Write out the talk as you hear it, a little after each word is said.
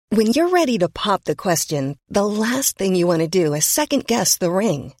When you're ready to pop the question, the last thing you want to do is second-guess the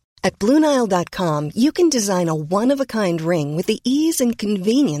ring. At BlueNile.com, you can design a one-of-a-kind ring with the ease and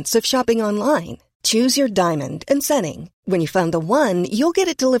convenience of shopping online. Choose your diamond and setting. When you find the one, you'll get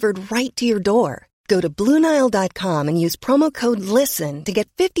it delivered right to your door. Go to BlueNile.com and use promo code LISTEN to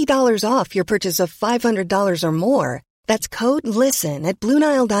get $50 off your purchase of $500 or more. That's code LISTEN at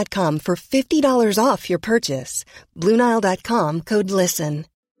BlueNile.com for $50 off your purchase. BlueNile.com, code LISTEN.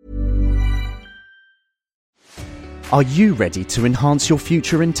 Are you ready to enhance your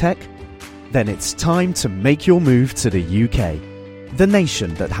future in tech? Then it's time to make your move to the UK. The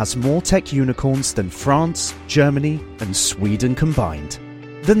nation that has more tech unicorns than France, Germany, and Sweden combined.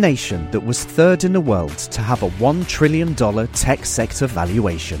 The nation that was third in the world to have a $1 trillion tech sector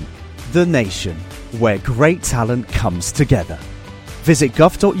valuation. The nation where great talent comes together. Visit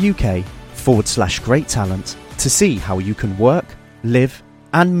gov.uk/great talent to see how you can work, live,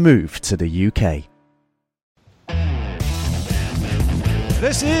 and move to the UK.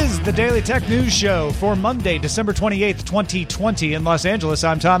 This is the Daily Tech News Show for Monday, December 28th, 2020 in Los Angeles.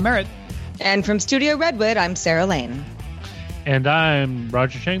 I'm Tom Merritt. And from Studio Redwood, I'm Sarah Lane. And I'm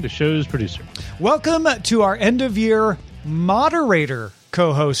Roger Chang, the show's producer. Welcome to our end-of-year moderator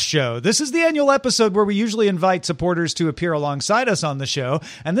co-host show. This is the annual episode where we usually invite supporters to appear alongside us on the show.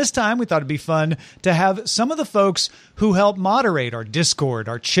 And this time we thought it'd be fun to have some of the folks who help moderate our Discord,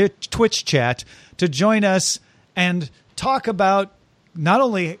 our Twitch chat, to join us and talk about not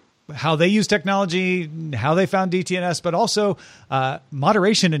only how they use technology, how they found DTNS, but also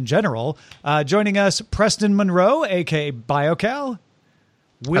moderation in general. Joining us, Preston Monroe, a.k.a. BioCal.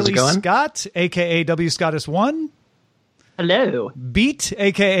 Willie Scott, a.k.a. W. Scottus 1. Hello. Beat,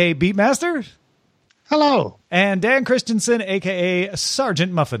 a.k.a. Beatmaster. Hello. And Dan Christensen, a.k.a.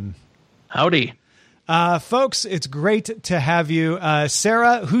 Sergeant Muffin. Howdy. Folks, it's great to have you.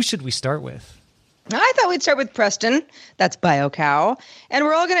 Sarah, who should we start with? I thought we'd start with Preston. That's BioCow. And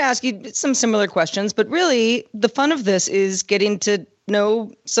we're all going to ask you some similar questions, but really the fun of this is getting to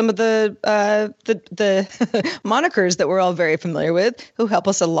know some of the monikers that we're all very familiar with, who help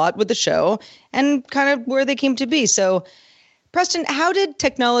us a lot with the show and kind of where they came to be. So, Preston, how did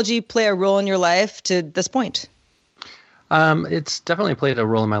technology play a role in your life to this point? It's definitely played a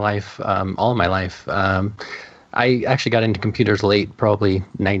role in my life, all of my life. I actually got into computers late, probably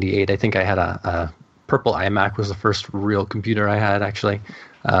 98. I think I had a Purple iMac was the first real computer I had, actually.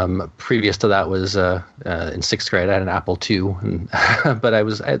 Previous to that was in sixth grade, I had an Apple II. And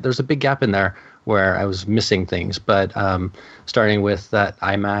but there's a big gap in there where I was missing things. But starting with that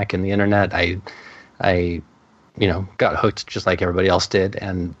iMac and the internet, I got hooked just like everybody else did.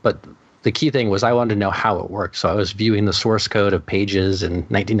 But the key thing was I wanted to know how it worked. So I was viewing the source code of Pages in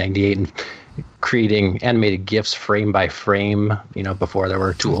 1998 and creating animated GIFs frame by frame, before there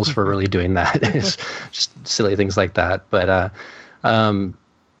were tools for really doing that. It's just silly things like that. But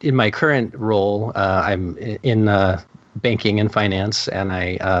in my current role, I'm in banking and finance, and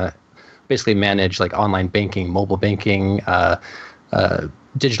I basically manage like online banking, mobile banking,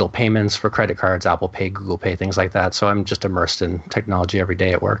 digital payments for credit cards, Apple Pay, Google Pay, things like that. So I'm just immersed in technology every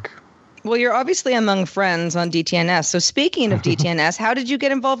day at work. Well, you're obviously among friends on DTNS. So speaking of DTNS, how did you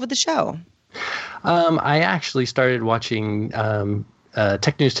get involved with the show? I actually started watching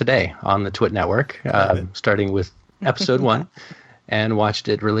Tech News Today on the TWiT network, starting with episode 1, and watched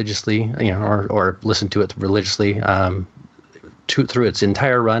it religiously, or listened to it religiously through its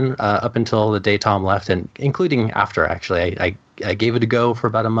entire run up until the day Tom left, and including after, actually. I gave it a go for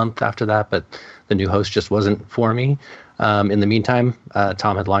about a month after that, but the new host just wasn't for me. In the meantime,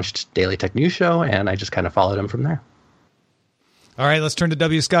 Tom had launched Daily Tech News Show, and I just kind of followed him from there. All right, let's turn to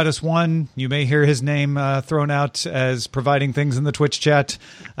W. Scottus 1. You may hear his name thrown out as providing things in the Twitch chat.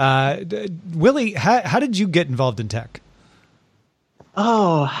 Willie, how did you get involved in tech?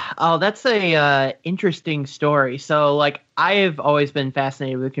 Oh, that's a interesting story. So, I've always been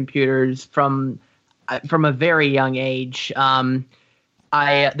fascinated with computers from a very young age.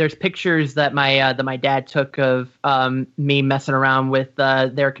 There's pictures that my dad took of me messing around with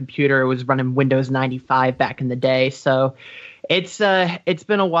their computer. It was running Windows 95 back in the day. So it's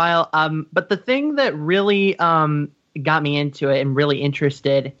been a while. But the thing that really got me into it and really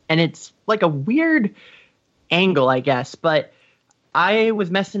interested, and it's like a weird angle, I guess, but I was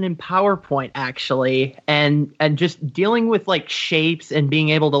messing in PowerPoint actually, and just dealing with shapes and being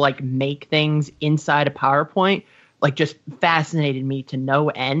able to make things inside a PowerPoint just fascinated me to no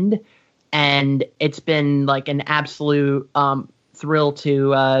end. And it's been an absolute thrill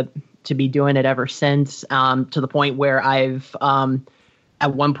to be doing it ever since, to the point where I've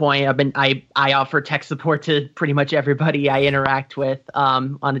at one point I offer tech support to pretty much everybody I interact with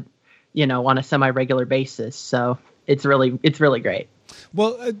on a semi-regular basis. So it's really great.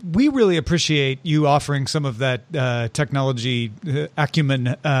 Well, we really appreciate you offering some of that technology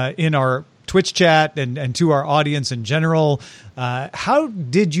acumen in our Twitch chat and to our audience in general. How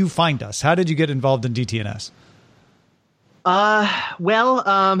did you find us? How did you get involved in DTNS?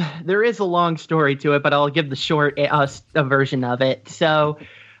 There is a long story to it, but I'll give the short version of it. So,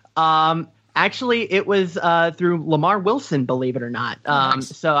 actually, it was through Lamar Wilson, believe it or not.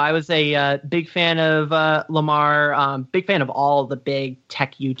 Nice. So I was a big fan of Lamar, big fan of all the big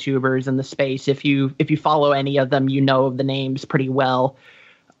tech YouTubers in the space. If you follow any of them, you know the names pretty well.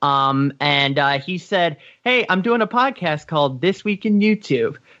 And he said, "Hey, I'm doing a podcast called This Week in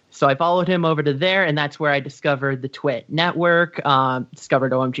YouTube." So I followed him over to there, and that's where I discovered the Twit Network,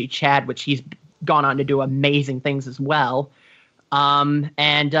 discovered OMG Chad, which he's gone on to do amazing things as well.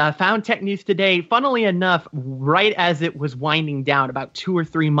 And found Tech News Today, funnily enough, right as it was winding down, about 2 or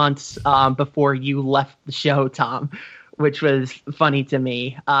 3 months before you left the show, Tom, which was funny to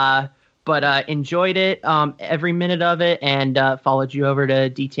me. But enjoyed it, every minute of it, and followed you over to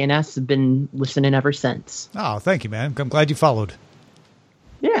DTNS. Have been listening ever since. Oh, thank you, man. I'm glad you followed.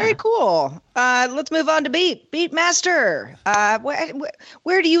 Yeah. Very cool. Let's move on to Beatmaster.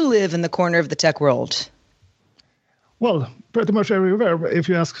 Where do you live in the corner of the tech world? Well, pretty much everywhere, if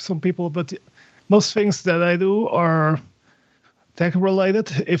you ask some people. But most things that I do are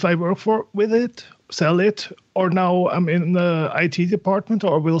tech-related. If I work with it, sell it, or now I'm in the IT department,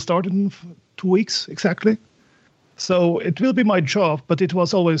 or will start in 2 weeks exactly. So it will be my job, but it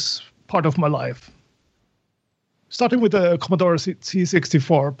was always part of my life. Starting with the Commodore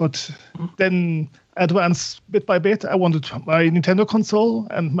C64, but then advanced bit by bit. I wanted my Nintendo console,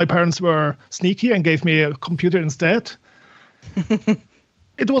 and my parents were sneaky and gave me a computer instead.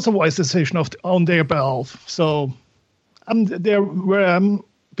 It was a wise decision on their behalf. So I'm there where I am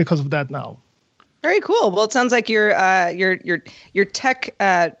because of that now. Very cool. Well, it sounds like your tech,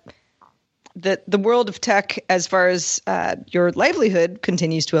 the world of tech, as far as your livelihood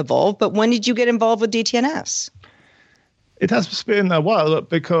continues to evolve. But when did you get involved with DTNS? It has been a while,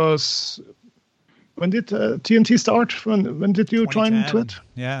 because when did TNT start? When did you join Twit?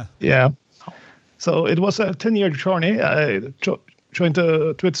 Yeah. Yeah. So it was a 10-year journey. I joined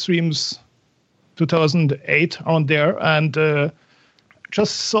the Twit streams 2008 on there, and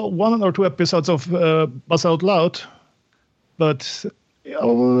just saw 1 or 2 episodes of Buzz Out Loud, but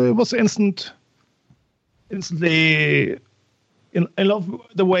it was instantly I love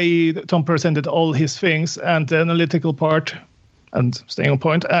the way Tom presented all his things and the analytical part and staying on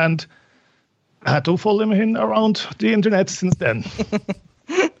point, and I had to follow him in around the internet since then.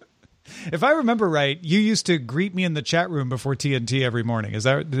 If I remember right, you used to greet me in the chat room before TNT every morning.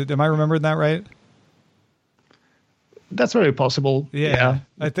 Am I remembering that right? That's very possible. Yeah.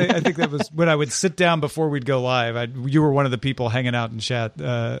 I think that was when I would sit down before we'd go live. You were one of the people hanging out in chat.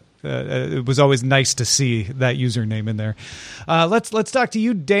 It was always nice to see that username in there. Let's talk to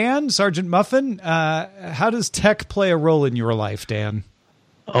you, Dan, Sergeant Muffin. How does tech play a role in your life, Dan?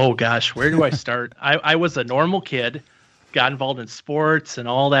 Oh gosh, where do I start? I was a normal kid, got involved in sports and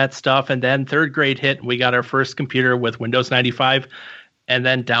all that stuff, and then 3rd grade hit, and we got our first computer with Windows 95, and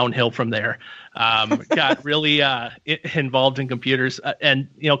then downhill from there. Got really involved in computers, and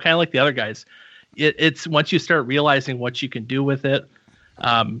kind of like the other guys, it's once you start realizing what you can do with it,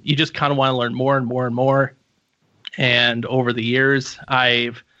 you just kind of want to learn more and more and more. And over the years,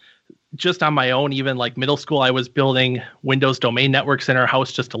 I've just on my own, even like middle school, I was building Windows domain networks in our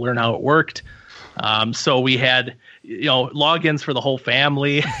house just to learn how it worked. So we had logins for the whole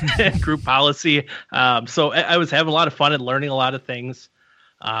family and group policy. So I was having a lot of fun and learning a lot of things.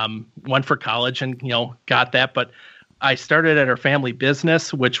 Went for college and, got that. But I started at our family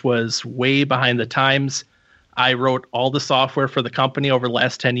business, which was way behind the times. I wrote all the software for the company over the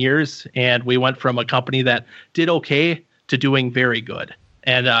last 10 years. And we went from a company that did okay to doing very good.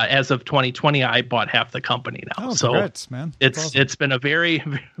 And as of 2020, I bought half the company now. Oh, so congrats, man. It's been a very,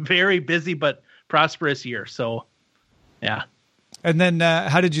 very busy but prosperous year. So, yeah. And then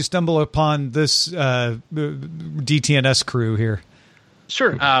how did you stumble upon this DTNS crew here?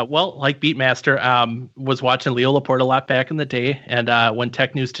 Sure. Well, like Beatmaster, was watching Leo Laporte a lot back in the day. And when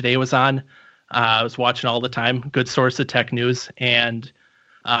Tech News Today was on, I was watching all the time. Good source of tech news. And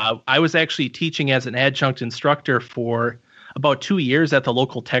I was actually teaching as an adjunct instructor for about 2 years at the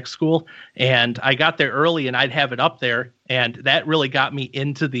local tech school. And I got there early and I'd have it up there. And that really got me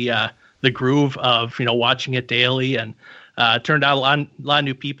into the groove of, watching it daily, and turned out a lot of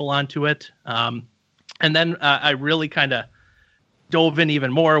new people onto it. And then I really kind of dove in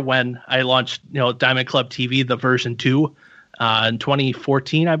even more when I launched, Diamond Club TV, the version 2, in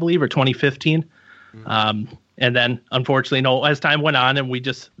 2014, I believe, or 2015. And then, unfortunately, as time went on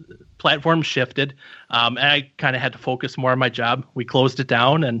and platforms shifted, and I kind of had to focus more on my job. We closed it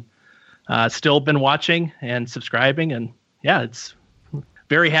down, and still been watching and subscribing, and it's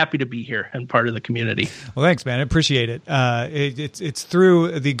very happy to be here and part of the community. Well, thanks, man. I appreciate it. It's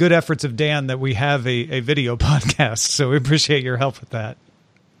through the good efforts of Dan that we have a video podcast, so we appreciate your help with that.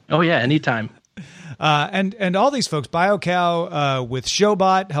 Oh, yeah, anytime. And all these folks, BioCow with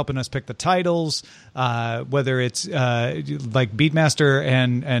Showbot helping us pick the titles, whether it's like Beatmaster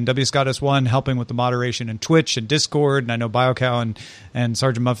and W Scott S1 helping with the moderation in Twitch and Discord, and I know BioCow and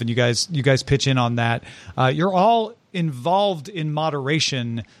Sergeant Muffin, you guys pitch in on that. You're all involved in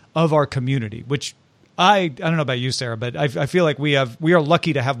moderation of our community, which I don't know about you, Sarah, but I feel like we are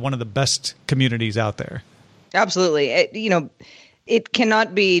lucky to have one of the best communities out there. Absolutely. It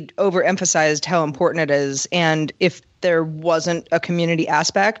cannot be overemphasized how important it is. And if there wasn't a community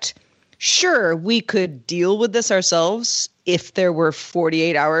aspect, sure, we could deal with this ourselves if there were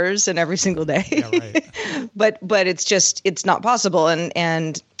 48 hours in every single day. Yeah, right. but it's not possible.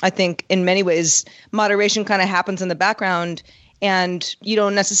 And I think in many ways, moderation kind of happens in the background, and you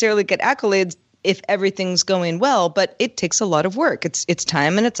don't necessarily get accolades if everything's going well, but it takes a lot of work. It's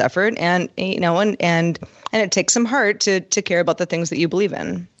time and it's effort, and and it takes some heart to care about the things that you believe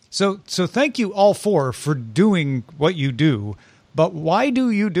in. So thank you all four for doing what you do. But why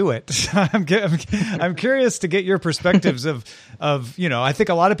do you do it? I'm curious to get your perspectives of I think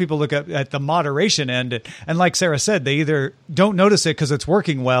a lot of people look at the moderation end, and like Sarah said, they either don't notice it because it's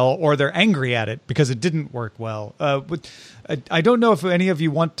working well, or they're angry at it because it didn't work well. I don't know if any of you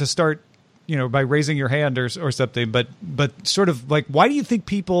want to start, by raising your hand or something, but sort of like, why do you think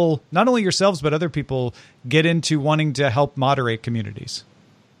people, not only yourselves, but other people, get into wanting to help moderate communities?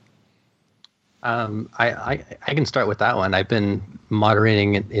 I can start with that one. I've been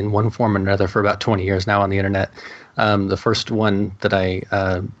moderating in one form or another for about 20 years now on the internet. The first one that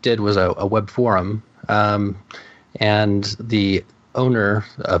I did was a web forum, and the owner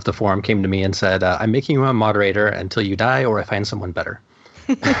of the forum came to me and said, I'm making you a moderator until you die or I find someone better.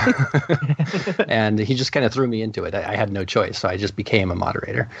 And he just kind of threw me into it. I had no choice, so I just became a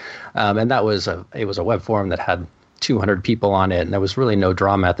moderator. And that was it was a web forum that had 200 people on it, and there was really no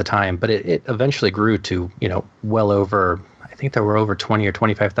drama at the time. But it eventually grew to well over, I think there were over 20 or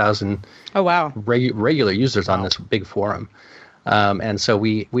 25,000 regular users on this big forum. And so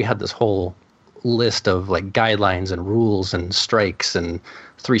we had this whole list of like guidelines and rules and strikes, and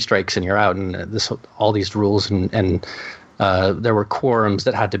 3 strikes and you're out, and all these rules and there were quorums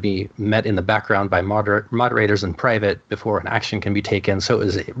that had to be met in the background by moderators in private before an action can be taken. So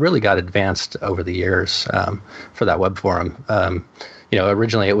it really got advanced over the years for that web forum.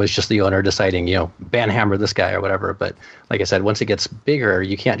 Originally it was just the owner deciding, banhammer this guy or whatever. But like I said, once it gets bigger,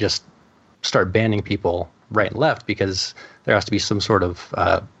 you can't just start banning people right and left, because there has to be some sort of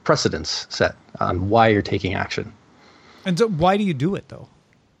precedence set on why you're taking action. And so why do you do it, though?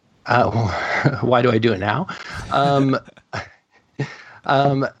 Why do I do it now?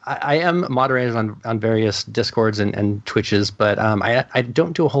 I am moderated on various Discords and Twitches, but I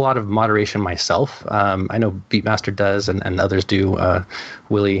don't do a whole lot of moderation myself. I know Beatmaster does and others do,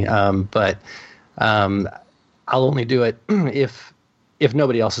 Willie, but I'll only do it if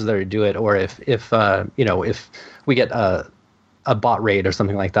nobody else is there to do it, or if we get a bot raid or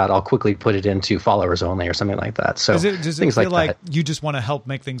something like that, I'll quickly put it into followers only or something like that. So does it feel like you just want to help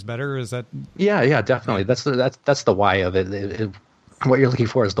make things better? Is that? Yeah, definitely. That's the why of it. What you're looking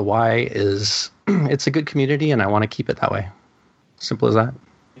for is the why. Is it's a good community, and I want to keep it that way. Simple as that.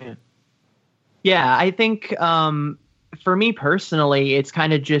 Yeah, I think for me personally, it's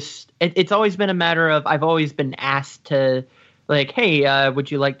kind of just it's always been a matter of I've always been asked to like, hey,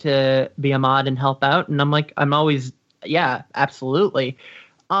 would you like to be a mod and help out? And I'm always. Yeah, absolutely.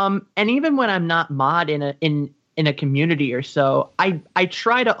 And even when I'm not mod in a community or so, I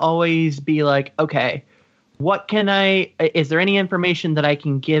try to always be like, okay, is there any information that I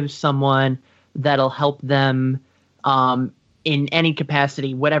can give someone that'll help them in any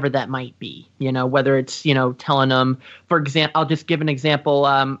capacity, whatever that might be, whether it's, telling them, for example, I'll just give an example.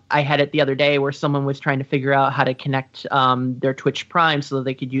 I had it the other day where someone was trying to figure out how to connect their Twitch Prime so that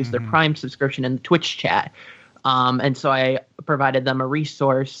they could use their Prime subscription in the Twitch chat. And so I provided them a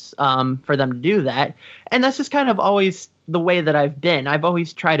resource for them to do that. And that's just kind of always the way that I've been. I've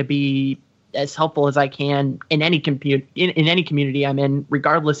always tried to be as helpful as I can in any in any community I'm in,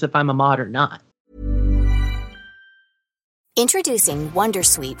 regardless if I'm a mod or not. Introducing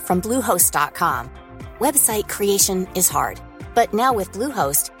Wondersuite from Bluehost.com. Website creation is hard, But now with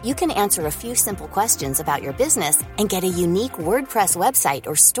Bluehost, you can answer a few simple questions about your business and get a unique WordPress website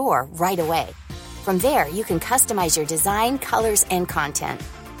or store right away. From there, you can customize your design, colors, and content.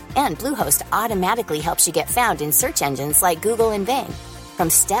 And Bluehost automatically helps you get found in search engines like Google and Bing. From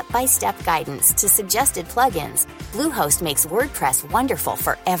step-by-step guidance to suggested plugins, Bluehost makes WordPress wonderful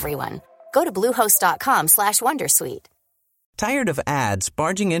for everyone. Go to bluehost.com/wondersuite. Tired of ads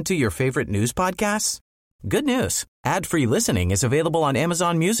barging into your favorite news podcasts? Good news. Ad-free listening is available on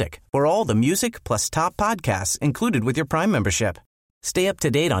Amazon Music for all the music plus top podcasts included with your Prime membership. Stay up to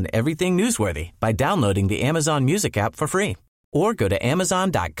date on everything newsworthy by downloading the Amazon Music app for free or go to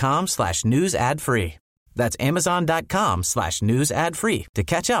amazon.com/news ad free. That's amazon.com/news ad free to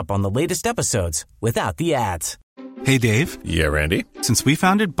catch up on the latest episodes without the ads. Hey, Dave. Yeah, Randy. Since we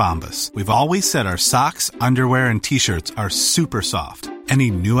founded Bombas, we've always said our socks, underwear, and T-shirts are super soft. Any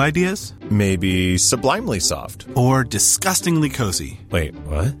new ideas? Maybe sublimely soft. Or disgustingly cozy. Wait,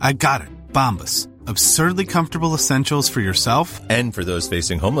 what? I got it. Bombas. Absurdly comfortable essentials for yourself and for those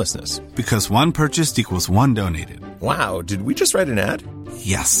facing homelessness. Because one purchased equals one donated. Wow, did we just write an ad?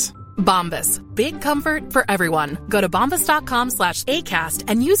 Yes. Bombas. Big comfort for everyone. Go to bombas.com/ACAST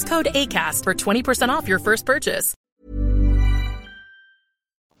and use code ACAST for 20% off your first purchase.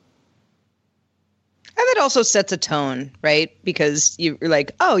 And it also sets a tone, right? Because you're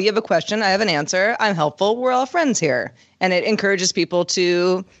like, oh, you have a question, I have an answer, I'm helpful, we're all friends here. And it encourages people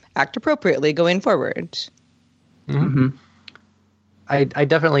to act appropriately going forward. Mm-hmm.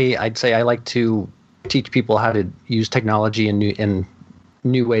 I'd say I like to teach people how to use technology in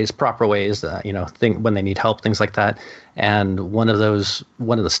new ways, proper ways, when they need help, things like that. And one of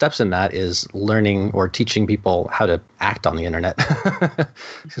the steps in that is learning or teaching people how to act on the internet.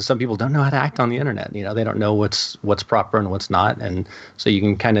 Because some people don't know how to act on the internet. They don't know what's proper and what's not. And so you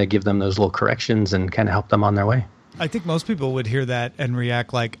can kind of give them those little corrections and kind of help them on their way. I think most people would hear that and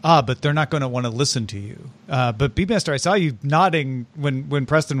react like, but they're not going to want to listen to you. But Beastmaster, I saw you nodding when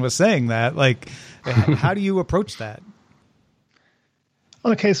Preston was saying that. Like, how do you approach that?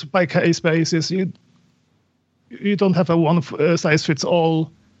 On a case-by-case basis, you don't have a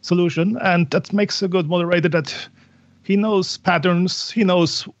one-size-fits-all solution, and that makes a good moderator that he knows patterns, he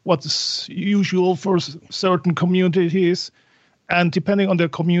knows what's usual for certain communities, and depending on the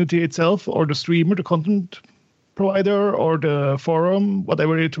community itself or the streamer, the content provider or the forum,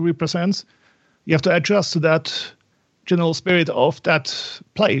 whatever it represents, you have to adjust to that general spirit of that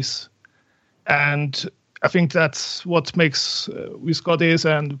place. And I think that's what makes WeScotties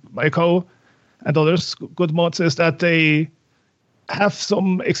and Myco and others good mods, is that they have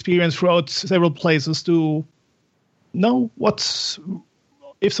some experience throughout several places to know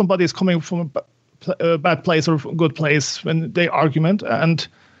if somebody is coming from a bad place or a good place when they argument. And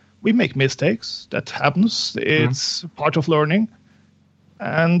we make mistakes. That happens. It's part of learning.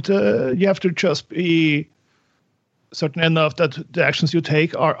 And you have to just be certain enough that the actions you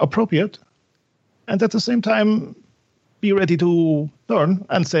take are appropriate. And at the same time, be ready to learn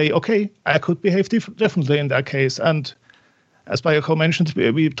and say, okay, I could behave differently in that case. And as Myco mentioned,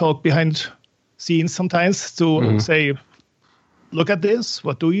 we talk behind scenes sometimes to say, look at this,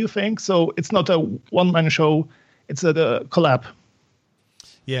 what do you think? So it's not a one-man show, it's a collab.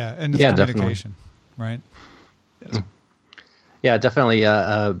 Yeah, and it's communication, definitely. right? Yes. Yeah, definitely.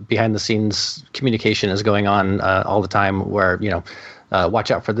 Behind the scenes communication is going on all the time where,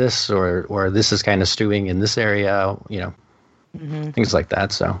 watch out for this, or this is kind of stewing in this area, things like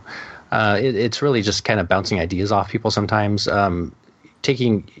that. So it's really just kind of bouncing ideas off people sometimes.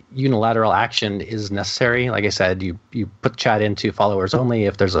 Taking unilateral action is necessary. Like I said, you put chat into followers only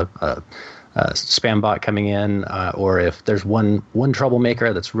if there's a spam bot coming in, or if there's one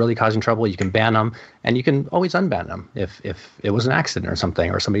troublemaker that's really causing trouble, you can ban them, and you can always unban them if it was an accident or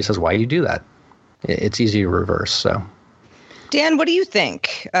something, or somebody says, why do you do that? It's easy to reverse. So, Dan, what do you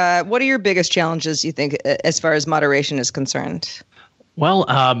think? What are your biggest challenges, you think, as far as moderation is concerned? Well,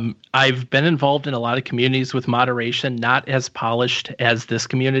 I've been involved in a lot of communities with moderation, not as polished as this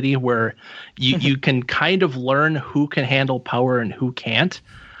community, where you can kind of learn who can handle power and who can't.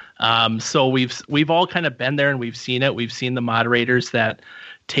 So we've all kind of been there and we've seen it. We've seen the moderators that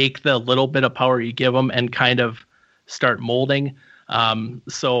take the little bit of power you give them and kind of start molding.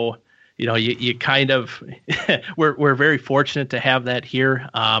 So you kind of we're very fortunate to have that here.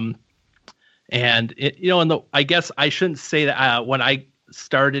 And I guess I shouldn't say that when I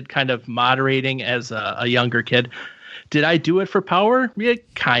started kind of moderating as a younger kid, did I do it for power? Yeah,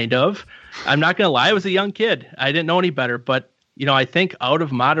 kind of. I'm not going to lie. I was a young kid. I didn't know any better, but I think out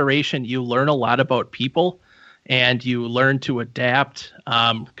of moderation, you learn a lot about people and you learn to adapt.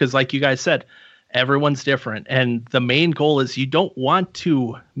 Because like you guys said, Everyone's different. And the main goal is you don't want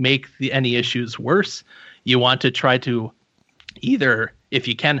to make any issues worse. You want to try to either, if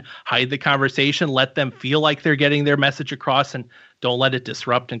you can, hide the conversation, let them feel like they're getting their message across, and don't let it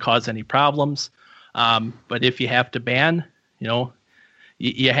disrupt and cause any problems. But if you have to ban,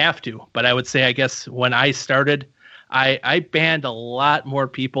 you have to. But I would say, I guess, when I started, I banned a lot more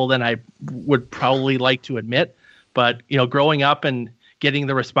people than I would probably like to admit. But, growing up and getting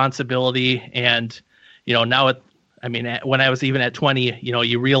the responsibility, and, now when I was even at 20,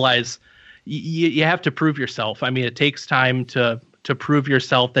 you realize you have to prove yourself. I mean, it takes time to prove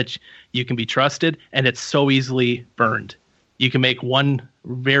yourself that you can be trusted, and it's so easily burned. You can make one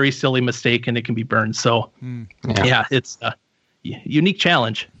very silly mistake and it can be burned. So yeah, it's a unique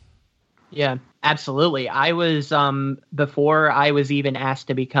challenge. Yeah, absolutely. I was, before I was even asked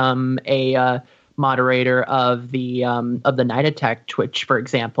to become a moderator of the Night Attack Twitch, for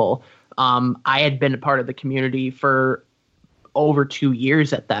example, I had been a part of the community for over 2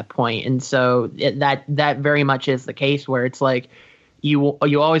 years at that point. And so that very much is the case, where it's like you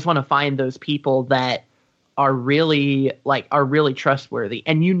always want to find those people that are really trustworthy,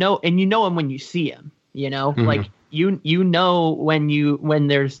 and you know them when you see them, mm-hmm. like when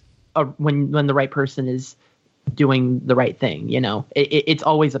there's when the right person is doing the right thing, it's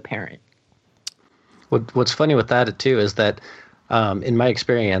always apparent. What's funny with that too is that in my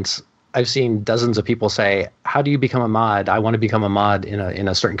experience, I've seen dozens of people say, "How do you become a mod? I want to become a mod in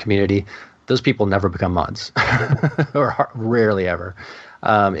a certain community." Those people never become mods, or rarely ever.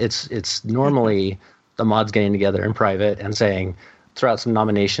 It's normally the mods getting together in private and saying, throw out some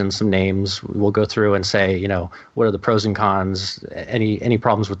nominations, some names. We'll go through and say, what are the pros and cons? Any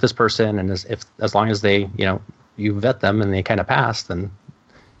problems with this person? And as long as they, you vet them and they kind of pass, then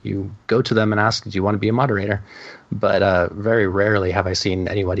you go to them and ask, do you want to be a moderator? But very rarely have I seen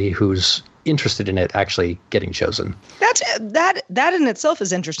anybody who's interested in it actually getting chosen. That in itself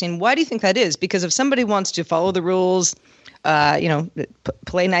is interesting. Why do you think that is? Because if somebody wants to follow the rules,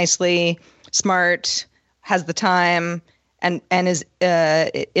 play nicely, smart, has the time, and is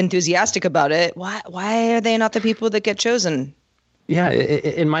enthusiastic about it, why are they not the people that get chosen? Yeah,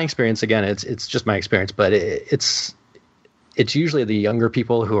 in my experience, again, it's just my experience, but it's usually the younger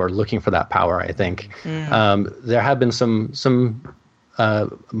people who are looking for that power, I think. There have been some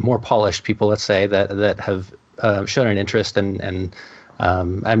more polished people, let's say, that have shown an interest, and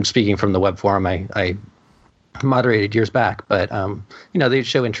I'm speaking from the web forum I moderated years back, but they'd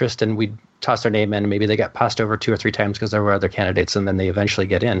show interest, and we'd toss their name in, and maybe they got passed over 2 or 3 times because there were other candidates, and then they eventually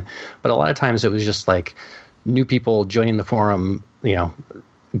get in. But a lot of times it was just like new people joining the forum,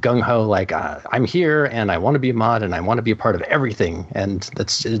 gung-ho, like I'm here and I want to be a mod and I want to be a part of everything, and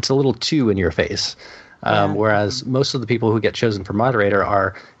it's a little too in your face. Whereas most of the people who get chosen for moderator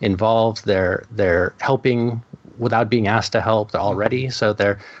are involved, they're helping without being asked to help already, so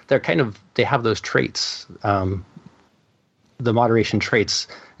they're they have those traits, the moderation traits,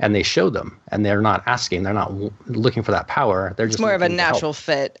 and they show them, and they're not asking, they're not looking for that power, they're just more of a natural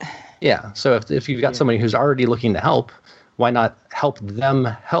fit. Yeah, so if you've got somebody who's already looking to help, why not help them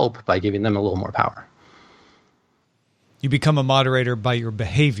help by giving them a little more power? You become a moderator by your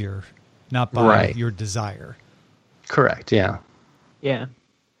behavior, not by your desire. Correct. Yeah. Yeah.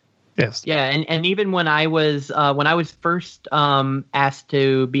 Yes. Yeah, and even when I was first asked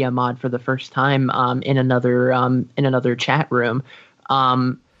to be a mod for the first time in another chat room,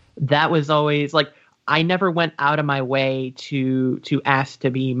 that was always like, I never went out of my way to ask to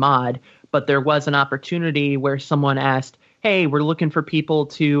be mod, but there was an opportunity where someone asked, "Hey, we're looking for people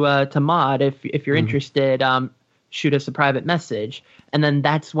to mod. If you're interested, shoot us a private message." And then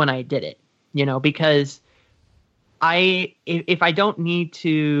that's when I did it, because if I don't need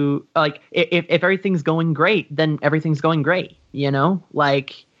to, like, if everything's going great, then everything's going great,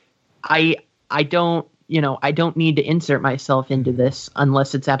 like I don't need to insert myself into this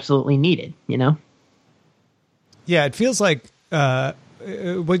unless it's absolutely needed, Yeah, it feels like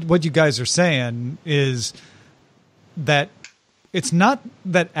what you guys are saying is that it's not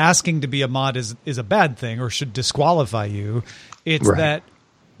that asking to be a mod is a bad thing or should disqualify you. It's that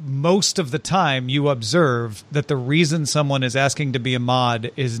most of the time you observe that the reason someone is asking to be a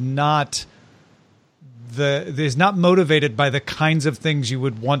mod is not motivated by the kinds of things you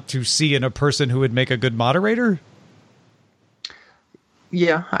would want to see in a person who would make a good moderator.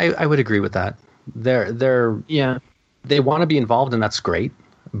 Yeah, I would agree with that. They want to be involved, and that's great,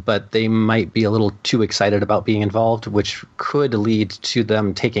 but they might be a little too excited about being involved, which could lead to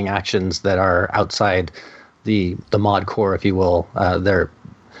them taking actions that are outside the mod core, if you will.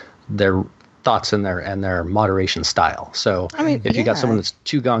 They're thoughts and their moderation style. So if you got someone that's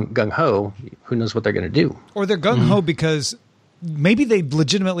too gung ho, who knows what they're going to do? Or they're gung ho because maybe they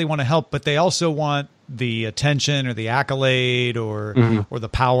legitimately want to help, but they also want the attention or the accolade or the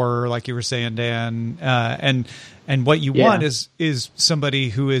power, like you were saying, Dan. And what you want is somebody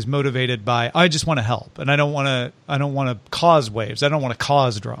who is motivated by, I just want to help, and I don't want to cause waves. I don't want to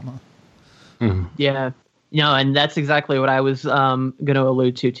cause drama. Mm-hmm. Yeah. No, and that's exactly what I was going to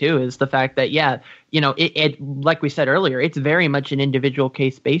allude to too, is the fact that, it like we said earlier, it's very much an individual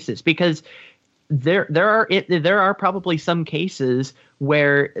case basis, because there are probably some cases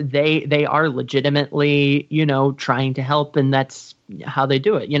where they are legitimately, trying to help, and that's how they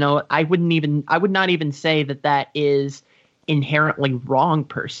do it. I would not even say that is inherently wrong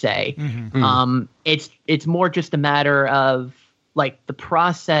per se. Mm-hmm. It's more just a matter of like the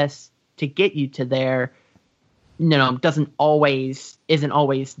process to get you to there. Isn't always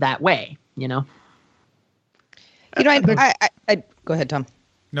that way. I go ahead, Tom.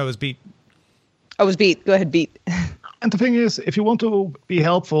 No, it was Beat. Oh, it was Beat. Go ahead, Beat. And the thing is, if you want to be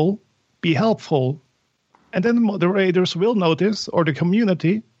helpful, and then the moderators will notice, or the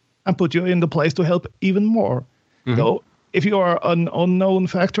community, and put you in the place to help even more. Mm-hmm. So if you are an unknown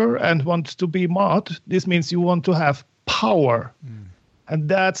factor and want to be mod, this means you want to have power. Mm. And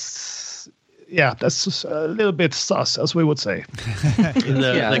that's a little bit sus, as we would say.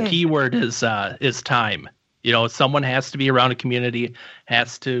 The key word is time. Someone has to be around a community,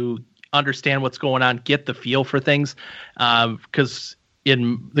 has to understand what's going on, get the feel for things. Because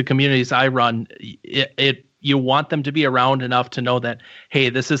in the communities I run, you want them to be around enough to know that, hey,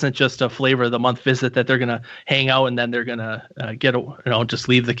 this isn't just a flavor of the month visit that they're going to hang out and then they're going to just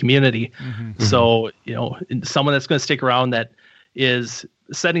leave the community. Mm-hmm. So, someone that's going to stick around that is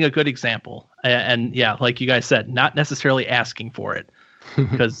setting a good example. And like you guys said, not necessarily asking for it,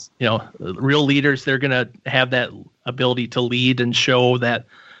 because, real leaders, they're going to have that ability to lead and show that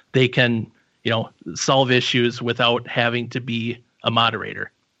they can, solve issues without having to be a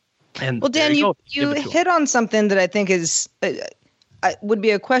moderator. And well, Dan, you hit on something that I think is would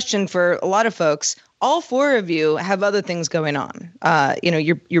be a question for a lot of folks. All four of you have other things going on.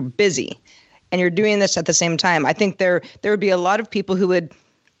 You're busy, and you're doing this at the same time. I think there would be a lot of people who would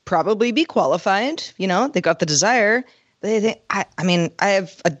probably be qualified. They got the desire. They think, I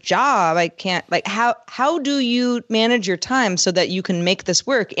have a job. I can't, how do you manage your time so that you can make this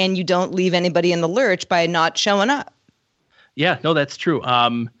work and you don't leave anybody in the lurch by not showing up? Yeah, no, that's true.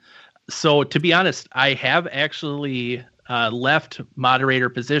 So to be honest, I have actually left moderator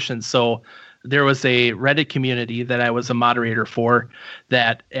positions. So there was a Reddit community that I was a moderator for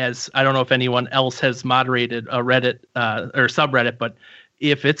that, I don't know if anyone else has moderated a Reddit or subreddit, but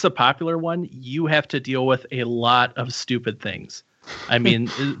if it's a popular one, you have to deal with a lot of stupid things. I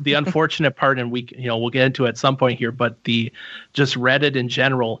mean, the unfortunate part, and we'll get into it at some point here, but just Reddit in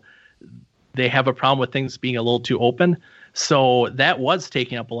general, they have a problem with things being a little too open. So that was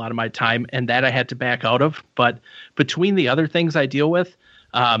taking up a lot of my time, and that I had to back out of. But between the other things I deal with,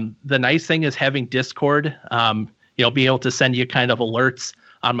 the nice thing is having Discord, being able to send you kind of alerts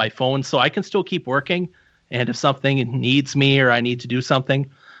on my phone, so I can still keep working. And if something needs me or I need to do something,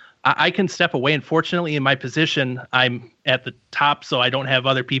 I can step away. And fortunately, in my position, I'm at the top, so I don't have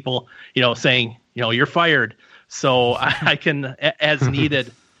other people, saying, you're fired. So I can, as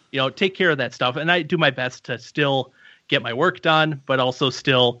needed, take care of that stuff. And I do my best to still get my work done, but also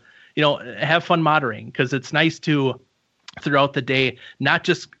still, have fun moderating, because it's nice to, throughout the day, not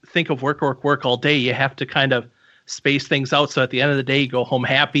just think of work all day. You have to kind of space things out, so at the end of the day, you go home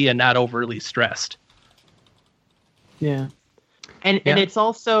happy and not overly stressed. Yeah. And it's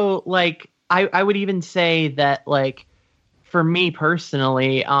also like, I would even say that, like, for me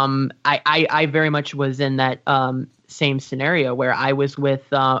personally, I very much was in that same scenario where I was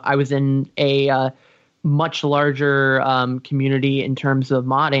in a much larger community in terms of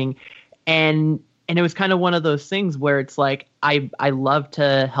modding, and it was kind of one of those things where it's like I love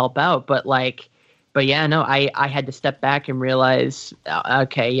to help out, but I had to step back and realize,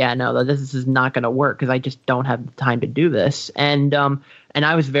 this is not going to work, because I just don't have the time to do this. And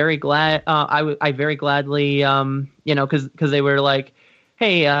I was very glad. I very gladly, because they were like,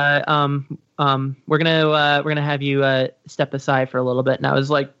 hey, we're gonna have you step aside for a little bit, and I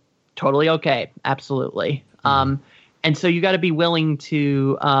was like, totally okay, absolutely. And so you got to be willing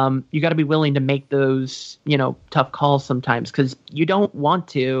to make those tough calls sometimes, because you don't want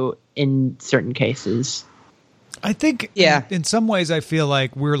to in certain cases. I think in some ways I feel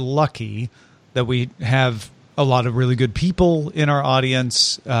like we're lucky that we have a lot of really good people in our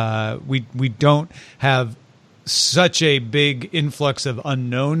audience. We don't have such a big influx of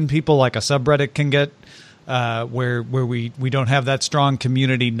unknown people, like a subreddit can get, where we don't have that strong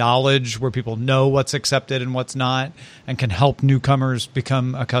community knowledge where people know what's accepted and what's not, and can help newcomers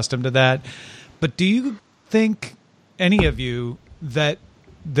become accustomed to that. But do you think, any of you, that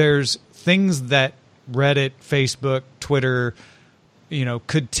there's things that Reddit, Facebook, Twitter,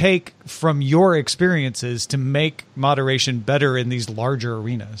 could take from your experiences to make moderation better in these larger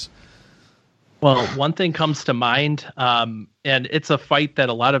arenas? Well, one thing comes to mind, and it's a fight that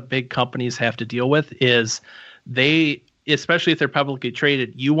a lot of big companies have to deal with, is they, especially if they're publicly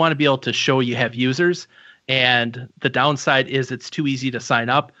traded, you want to be able to show you have users. And the downside is it's too easy to sign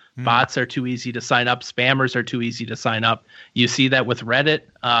up. Bots are too easy to sign up. Spammers are too easy to sign up. You see that with Reddit.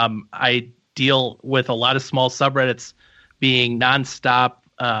 I deal with a lot of small subreddits being nonstop,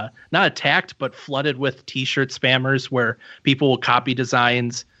 not attacked, but flooded with T-shirt spammers where people will copy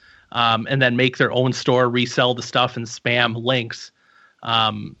designs and then make their own store, resell the stuff, and spam links.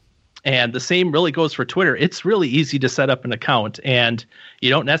 And the same really goes for Twitter. It's really easy to set up an account, and you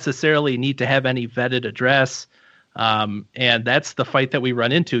don't necessarily need to have any vetted address. And that's the fight that we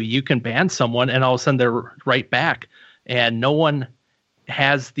run into. You can ban someone, and all of a sudden they're right back, and no one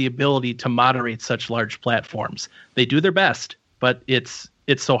has the ability to moderate such large platforms. They do their best, but it's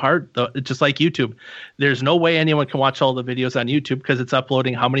so hard. It's just like YouTube. There's no way anyone can watch all the videos on YouTube because it's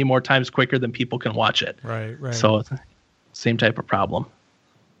uploading how many more times quicker than people can watch it. Right. So it's same type of problem.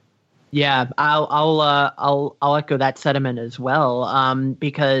 Yeah, I'll echo that sentiment as well.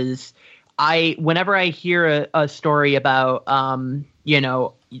 Because whenever I hear a story about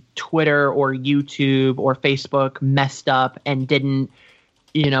Twitter or YouTube or Facebook messed up and didn't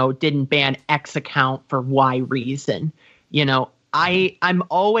ban X account for Y reason, I'm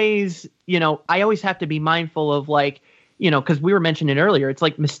always, I always have to be mindful of because we were mentioning earlier, it's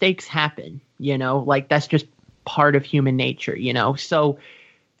like mistakes happen, that's just part of human nature, So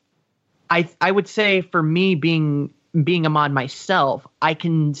I would say for me being a mod myself, I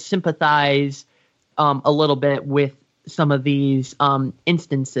can sympathize a little bit with some of these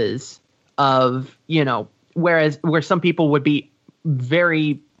instances of, where some people would be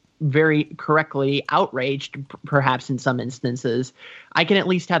very, very correctly outraged, perhaps in some instances. I can at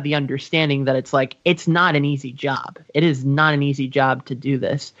least have the understanding that it's not an easy job. It is not an easy job to do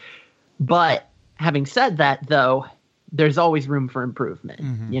this. But having said that, though, there's always room for improvement,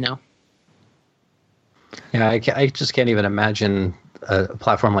 Yeah, I just can't even imagine a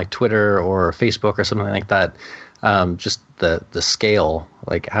platform like Twitter or Facebook or something like that. Just the scale,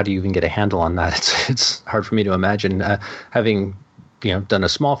 how do you even get a handle on that? It's hard for me to imagine having done a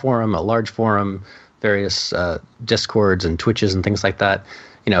small forum, a large forum, various Discords and Twitches and things like that.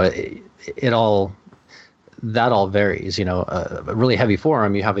 It all varies. A really heavy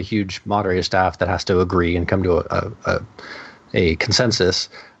forum, you have a huge moderator staff that has to agree and come to a consensus.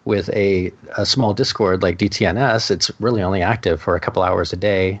 With a small Discord like DTNS, it's really only active for a couple hours a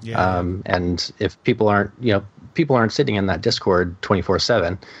day. Yeah. And if people aren't sitting in that Discord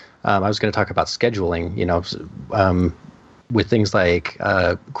 24/7. I was going to talk about scheduling, with things like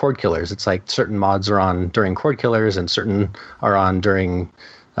Cord Killers. It's like certain mods are on during Cord Killers and certain are on during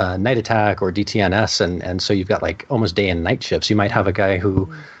Night Attack or DTNS. And so you've got almost day and night shifts. You might have a guy who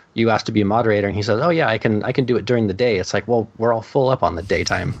you ask to be a moderator and he says, oh yeah, I can do it during the day. It's well, we're all full up on the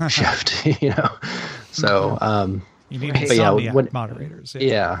daytime shift, So, you need insomniac moderators.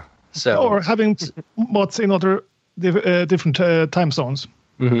 Yeah. So, or having mods in other different time zones.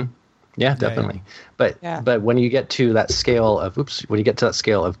 Mm-hmm. Yeah, definitely. Yeah. But when you get to that scale of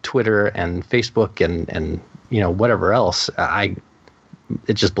Twitter and Facebook and whatever else,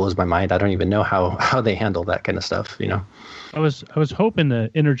 it just blows my mind. I don't even know how they handle that kind of stuff. I was hoping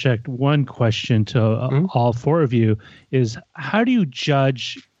to interject one question to all four of you is how do you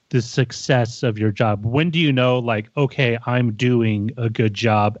judge the success of your job? When do you know okay, I'm doing a good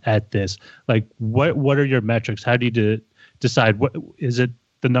job at this? What are your metrics? How do you decide what is it?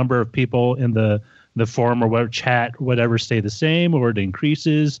 The number of people in the forum or whatever chat, whatever, stay the same or it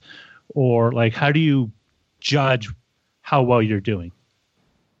increases, or how do you judge how well you're doing?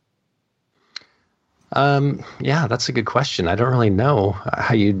 Yeah, that's a good question. I don't really know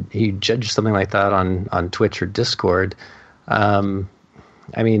how you judge something like that on Twitch or Discord.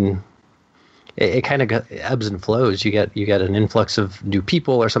 It kind of ebbs and flows. You get an influx of new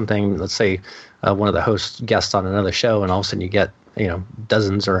people or something. Let's say one of the hosts guests on another show, and all of a sudden you get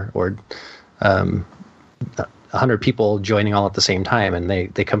dozens or 100 people joining all at the same time, and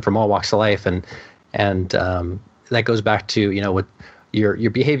they come from all walks of life, and that goes back to with your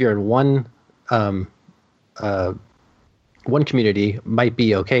behavior in one one community might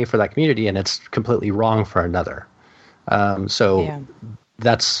be okay for that community, and it's completely wrong for another.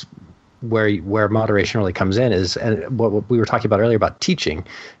 That's where moderation really comes in, is, and what we were talking about earlier about teaching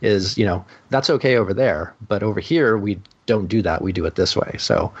is, that's okay over there, but over here we don't do that. We do it this way.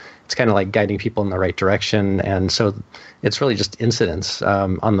 So it's kind of like guiding people in the right direction. And so it's really just incidents.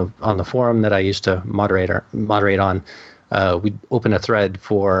 On the forum that I used to moderate on, we'd open a thread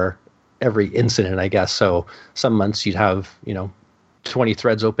for every incident, I guess. So some months you'd have, 20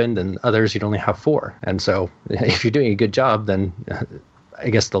 threads opened, and others you'd only have 4. And so if you're doing a good job, then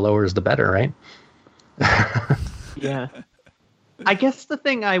I guess the lower is the better, right? Yeah. I guess the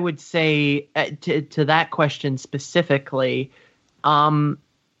thing I would say to that question specifically, one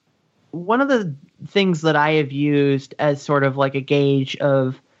of the things that I have used as sort of like a gauge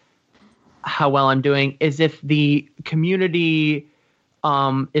of how well I'm doing is if the community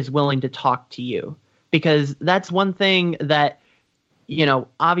is willing to talk to you. Because that's one thing that,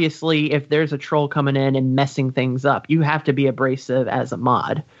 obviously if there's a troll coming in and messing things up, you have to be abrasive as a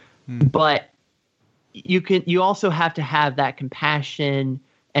mod. But you also have to have that compassion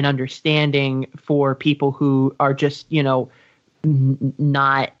and understanding for people who are just, not,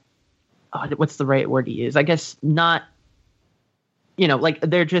 what's the right word to use? I guess not, like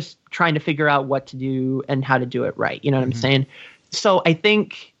they're just trying to figure out what to do and how to do it right. You know what I'm saying? So I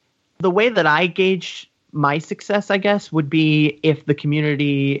think the way that I gauge my success, I guess, would be if the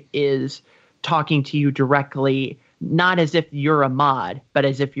community is talking to you directly, not as if you're a mod, but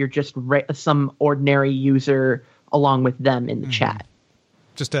as if you're just some ordinary user along with them in the chat.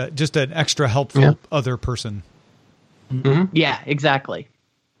 Just an extra helpful other person. Yeah, exactly.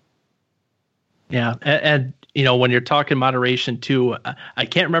 Yeah, and when you're talking moderation too, I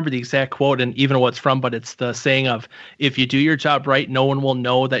can't remember the exact quote and even what it's from, but it's the saying of, if you do your job right, no one will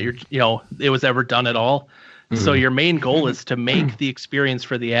know that it was ever done at all. So your main goal is to make the experience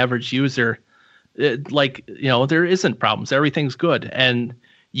for the average user there isn't problems. Everything's good. And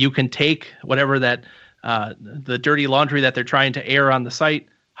you can take whatever that the dirty laundry that they're trying to air on the site,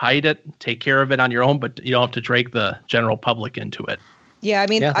 hide it, take care of it on your own, but you don't have to drag the general public into it. Yeah, I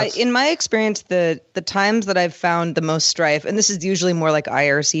mean, in my experience, the times that I've found the most strife, and this is usually more like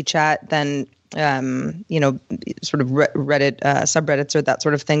IRC chat than, sort of Reddit subreddits or that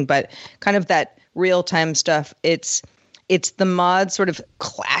sort of thing, but kind of that real-time stuff, it's the mods sort of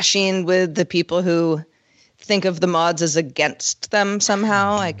clashing with the people who think of the mods as against them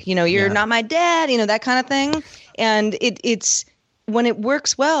somehow, like, you're not my dad, that kind of thing. And it's when it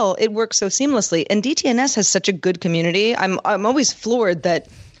works well, it works so seamlessly. And DTNS has such a good community. I'm always floored that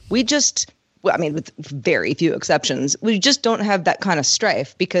we just, with very few exceptions, we just don't have that kind of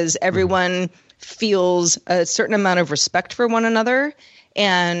strife because everyone feels a certain amount of respect for one another.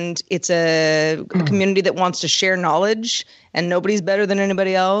 And it's a community that wants to share knowledge, and nobody's better than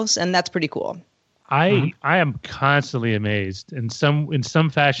anybody else. And that's pretty cool. I am constantly amazed in some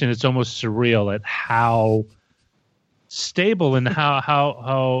fashion. It's almost surreal at how stable and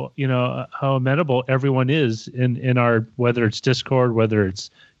how amenable everyone is in our, whether it's Discord, whether it's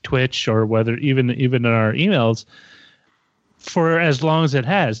Twitch, or whether even in our emails, for as long as it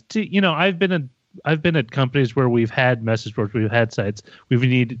has. I've been at companies where we've had message boards, we've had sites, we've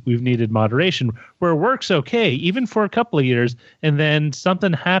needed moderation where it works okay, even for a couple of years, and then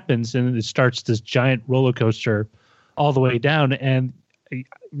something happens and it starts this giant roller coaster all the way down. And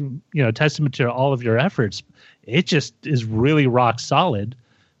testament to all of your efforts, it just is really rock solid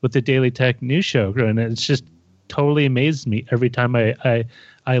with the Daily Tech News Show, and it's just totally amazes me every time I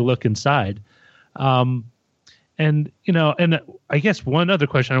look inside. And I guess one other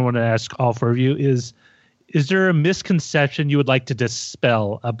question I want to ask all four of you is there a misconception you would like to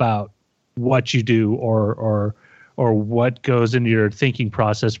dispel about what you do or what goes into your thinking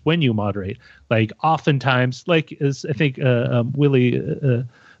process when you moderate? Like oftentimes, like as I think Willie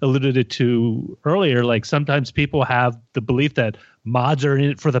alluded to earlier, like sometimes people have the belief that mods are in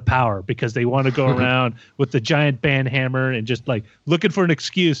it for the power because they want to go around with the giant band hammer and just like looking for an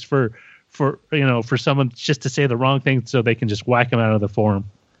excuse for someone just to say the wrong thing so they can just whack them out of the forum.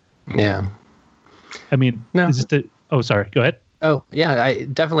 Yeah. I mean, no. Sorry, go ahead. Oh yeah,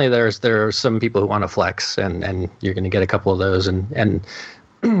 definitely there are some people who want to flex, and you're going to get a couple of those, and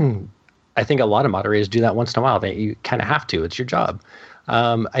I think a lot of moderators do that once in a while. You kind of have to. It's your job.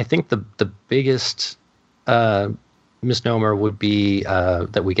 I think the biggest misnomer would be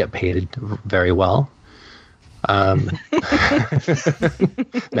that we get paid very well. No,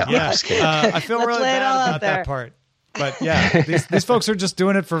 yeah, I'm just kidding. I feel really bad about that part. But yeah, these folks are just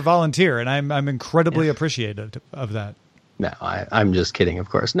doing it for volunteer, and I'm incredibly appreciative of that. No, I'm just kidding, of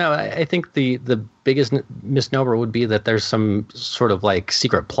course. No, I think the biggest misnomer would be that there's some sort of like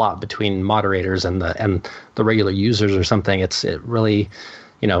secret plot between moderators and the regular users or something. It really,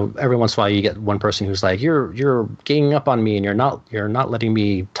 every once in a while you get one person who's like, you're ganging up on me and you're not letting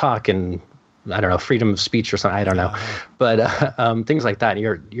me talk, and I don't know, freedom of speech or something. I don't know, but things like that.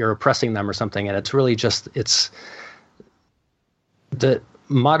 You're oppressing them or something, and it's really just the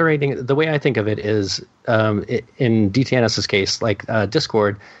moderating. The way I think of it is, in DTNS's case, like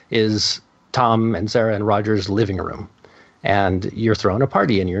Discord is Tom and Sarah and Roger's living room, and you're throwing a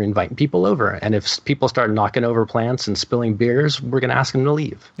party and you're inviting people over. And if people start knocking over plants and spilling beers, we're going to ask them to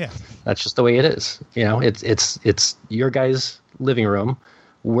leave. Yeah, that's just the way it is. It's your guys' living room.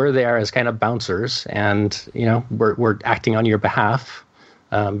 We're there as kind of bouncers, and we're acting on your behalf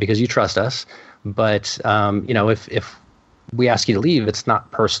because you trust us. But if we ask you to leave, it's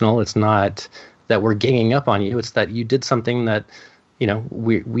not personal. It's not that we're ganging up on you. It's that you did something that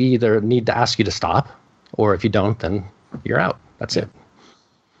we either need to ask you to stop, or if you don't, then you're out. That's it.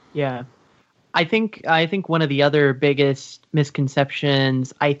 Yeah. I think one of the other biggest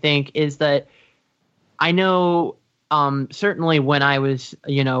misconceptions, is that I know certainly when I was,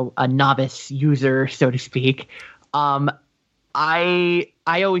 a novice user, so to speak, I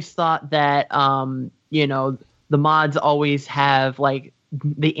always thought that, the mods always have like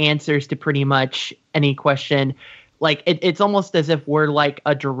the answers to pretty much any question. Like it's almost as if we're like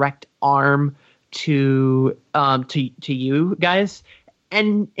a direct arm to you guys.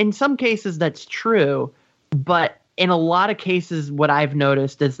 And in some cases that's true, but in a lot of cases, what I've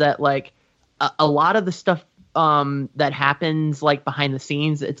noticed is that like a lot of the stuff that happens like behind the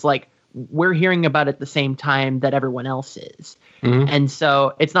scenes, it's like we're hearing about it at the same time that everyone else is. Mm-hmm. And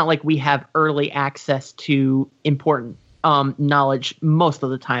so it's not like we have early access to important knowledge most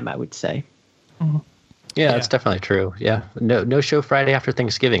of the time, I would say. Mm-hmm. Yeah, that's definitely true. Yeah. No show Friday after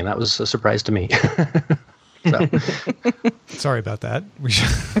Thanksgiving. That was a surprise to me. So. Sorry about that.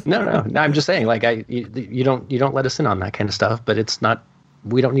 No. I'm just saying, like, you don't let us in on that kind of stuff, but it's not,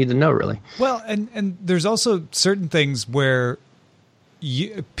 we don't need to know really. Well, and there's also certain things where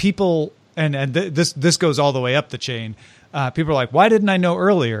people, and this goes all the way up the chain. People are like, why didn't I know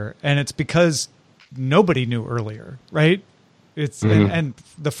earlier? And it's because nobody knew earlier, right? It's and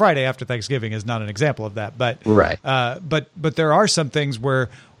the Friday after Thanksgiving is not an example of that, but right. But there are some things where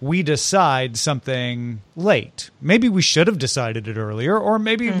we decide something late. Maybe we should have decided it earlier, or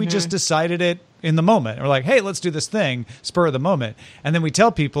maybe we just decided it in the moment. We're like, hey, let's do this thing, spur of the moment, and then we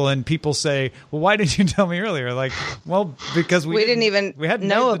tell people, and people say, well, why didn't you tell me earlier? Like, well, because we didn't even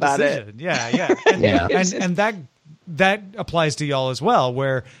know about it. Yeah, and that applies to y'all as well,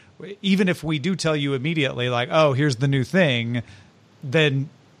 where even if we do tell you immediately, like, oh, here's the new thing, then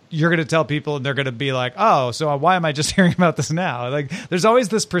you're going to tell people and they're going to be like, oh, so why am I just hearing about this now? Like, there's always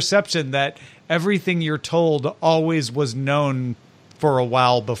this perception that everything you're told always was known for a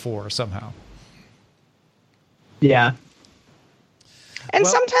while before somehow. Yeah. And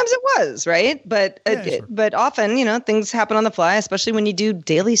sometimes it was, right? But sure. But often, things happen on the fly, especially when you do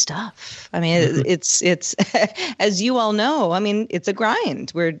daily stuff. I mean, it's as you all know, I mean, it's a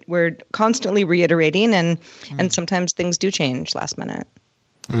grind. We're constantly reiterating, and sometimes things do change last minute.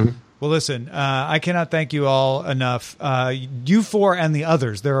 Mm-hmm. Well, listen, I cannot thank you all enough. You four and the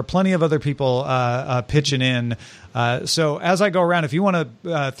others. There are plenty of other people pitching in. So as I go around, if you want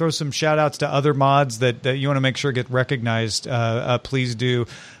to throw some shout outs to other mods that you want to make sure get recognized, please do.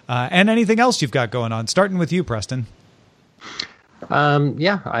 And anything else you've got going on, starting with you, Preston.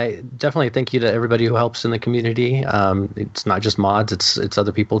 I definitely thank you to everybody who helps in the community. It's not just mods, it's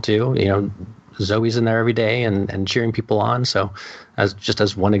other people too. Zoe's in there every day and cheering people on. So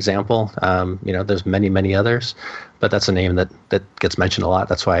as one example, there's many, many others, but that's a name that gets mentioned a lot.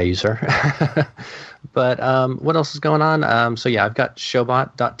 That's why I use her. But what else is going on? I've got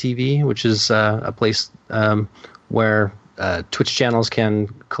Showbot.tv, which is a place where Twitch channels can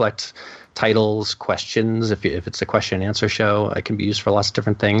collect titles, questions. If it's a question and answer show, it can be used for lots of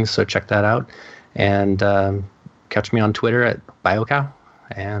different things. So check that out. And catch me on Twitter at BioCow.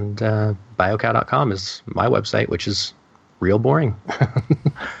 And biocow.com is my website, which is real boring.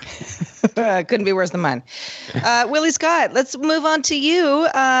 Couldn't be worse than mine. Willie Scott, let's move on to you.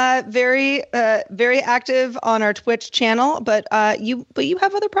 Very active on our Twitch channel, but you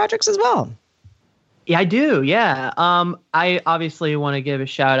have other projects as well. Yeah, I do. Yeah. I obviously want to give a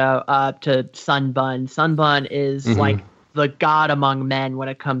shout out to Sunbun. Sunbun is like the god among men when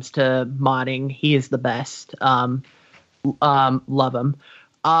it comes to modding. He is the best. Love him.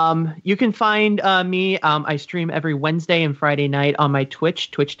 You can find me. I stream every Wednesday and Friday night on my Twitch,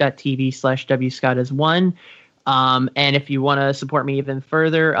 twitch.tv/wscottis1. And if you want to support me even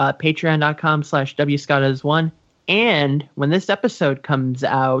further, patreon.com/WScottas1. And when this episode comes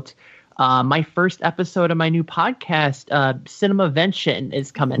out, my first episode of my new podcast, Cinemavention,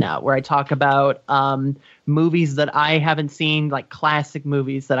 is coming out, where I talk about movies that I haven't seen, like classic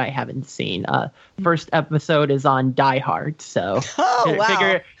movies that I haven't seen. First episode is on Die Hard, so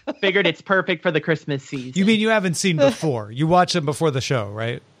figured it's perfect for the Christmas season. You mean you haven't seen before? You watch them before the show,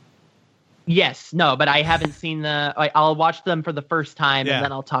 right? Yes, no, but I haven't seen I'll watch them for the first time, and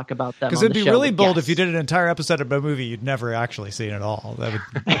then I'll talk about them. Because it'd be really bold if you did an entire episode of a movie you'd never actually seen at all. That would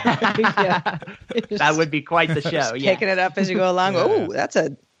that would be quite the show. Taking it up as you go along. Oh, that's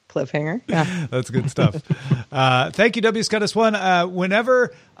a cliffhanger. Yeah, that's good stuff. Thank you, WScottas1.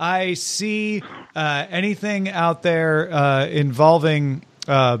 Whenever I see anything out there involving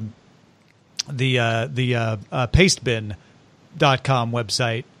the pastebin.com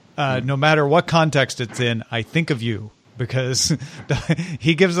website, no matter what context it's in, I think of you, because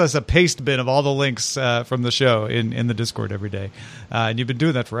he gives us a paste bin of all the links from the show in the Discord every day. And you've been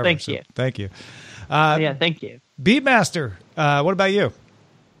doing that forever. Thank you. Thank you. Thank you. Beatmaster, what about you?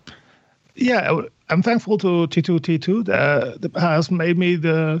 Yeah, I'm thankful to T2T2 that has made me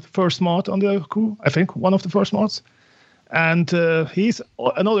the first mod on the crew. I think one of the first mods. And he's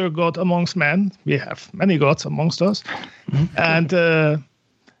another god amongst men. We have many gods amongst us. And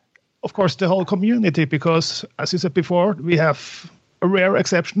of course, the whole community, because, as you said before, we have a rare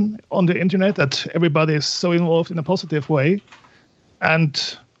exception on the internet that everybody is so involved in a positive way.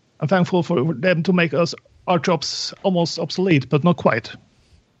 And I'm thankful for them to make our jobs almost obsolete, but not quite.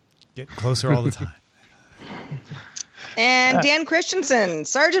 Get closer all the time. And Dan Christensen,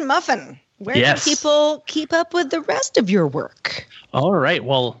 Sergeant Muffin. Where can people keep up with the rest of your work? All right.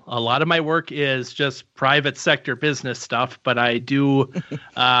 Well, a lot of my work is just private sector business stuff, but I do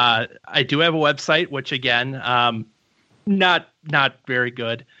have a website, which again, not very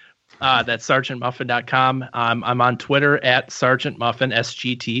good. That's sergeantmuffin.com. I'm on Twitter at Sergeant Muffin,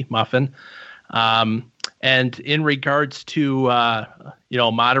 SGT Muffin. And in regards to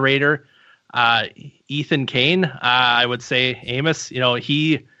moderator, Ethan Kane, I would say Amos,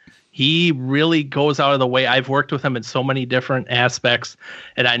 he really goes out of the way. I've worked with him in so many different aspects,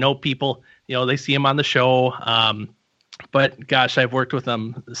 and I know people, they see him on the show. But gosh, I've worked with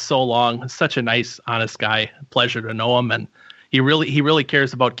him so long. Such a nice, honest guy. Pleasure to know him, and he really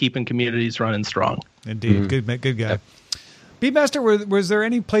cares about keeping communities running strong. Indeed, good guy. Beatmaster, was there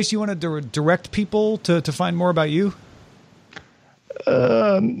any place you wanted to direct people to find more about you?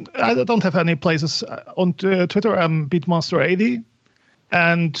 I don't have any places on Twitter. I'm Beatmaster80.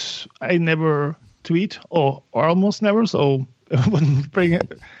 And I never tweet, or almost never, so it wouldn't bring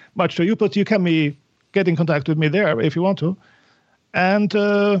much to you. But you can get in contact with me there if you want to. And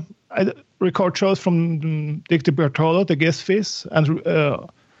I record shows from Dick DiBertolo, the Guest Fizz, and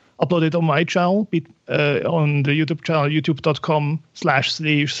upload it on my channel, on the YouTube channel,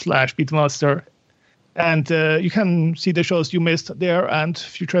 youtube.com/Beatmaster. And you can see the shows you missed there and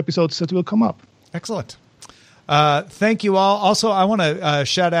future episodes that will come up. Excellent. Thank you all. Also, I want to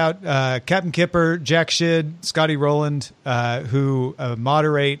shout out Captain Kipper, Jack Shid, Scotty Rowland, who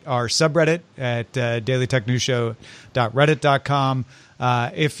moderate our subreddit at dailytechnewsshow.reddit.com.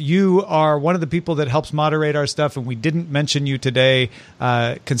 If you are one of the people that helps moderate our stuff and we didn't mention you today,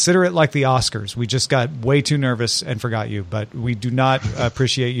 consider it like the Oscars. We just got way too nervous and forgot you, but we do not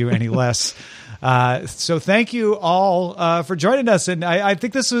appreciate you any less. So thank you all for joining us, and I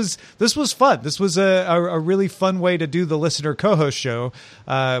think this was fun. This was a really fun way to do the listener co-host show,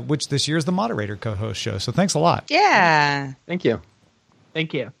 which this year is the moderator co-host show. So thanks a lot. Yeah, thank you.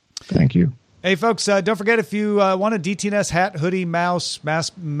 Thank you. Thank you. Hey folks, don't forget, if you want a DTNS hat, hoodie, mouse,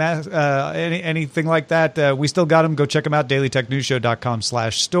 mask, anything like that, we still got them. Go check them out,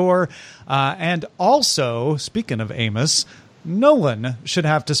 dailytechnewsshow.com/store. And also, speaking of Amos, no one should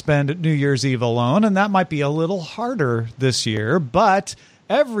have to spend New Year's Eve alone, and that might be a little harder this year, but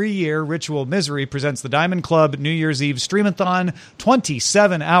every year, Ritual Misery presents the Diamond Club New Year's Eve Streamathon,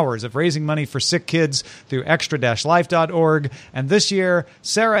 27 hours of raising money for sick kids through extra-life.org, and this year,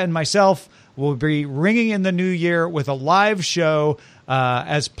 Sarah and myself will be ringing in the new year with a live show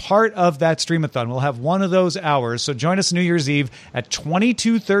as part of that Streamathon. We'll have one of those hours, so join us New Year's Eve at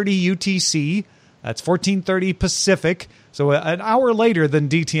 22:30 UTC, that's 14:30 Pacific, so an hour later than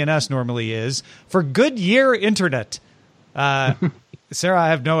DTNS normally is, for Goodyear Internet. Sarah, I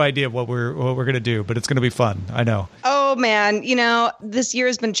have no idea what we're going to do, but it's going to be fun. I know. Oh, Oh, man. This year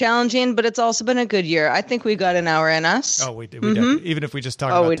has been challenging, but it's also been a good year. I think we got an hour in us. Oh, we did. Even if we just talk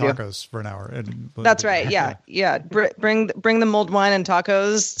about tacos for an hour. That's right. Yeah. Bring the mulled wine and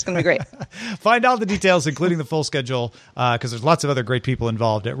tacos. It's going to be great. Find all the details, including the full schedule, because there's lots of other great people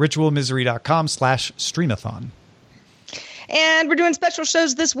involved at ritualmisery.com/streamathon. And we're doing special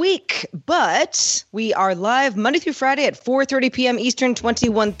shows this week, but we are live Monday through Friday at 4:30 p.m. Eastern,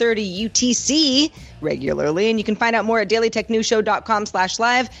 21:30 UTC regularly. And you can find out more at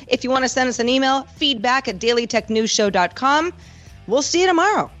dailytechnewsshow.com/live. If you want to send us an email, feedback@dailytechnewsshow.com. We'll see you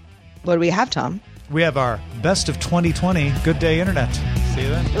tomorrow. What do we have, Tom? We have our best of 2020 Good Day Internet. See you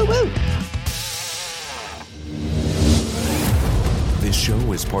then. Woo-woo. This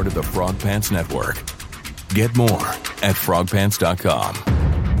show is part of the Frog Pants Network. Get more at frogpants.com.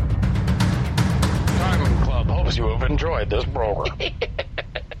 Diamond Club hopes you have enjoyed this program.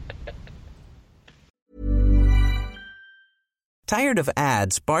 Tired of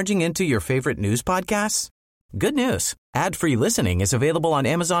ads barging into your favorite news podcasts? Good news. Ad-free listening is available on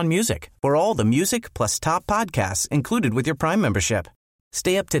Amazon Music for all the music plus top podcasts included with your Prime membership.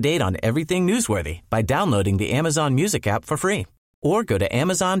 Stay up to date on everything newsworthy by downloading the Amazon Music app for free or go to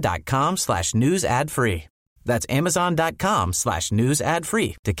amazon.com/news ad free. That's amazon.com/news ad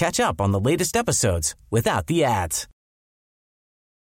free to catch up on the latest episodes without the ads.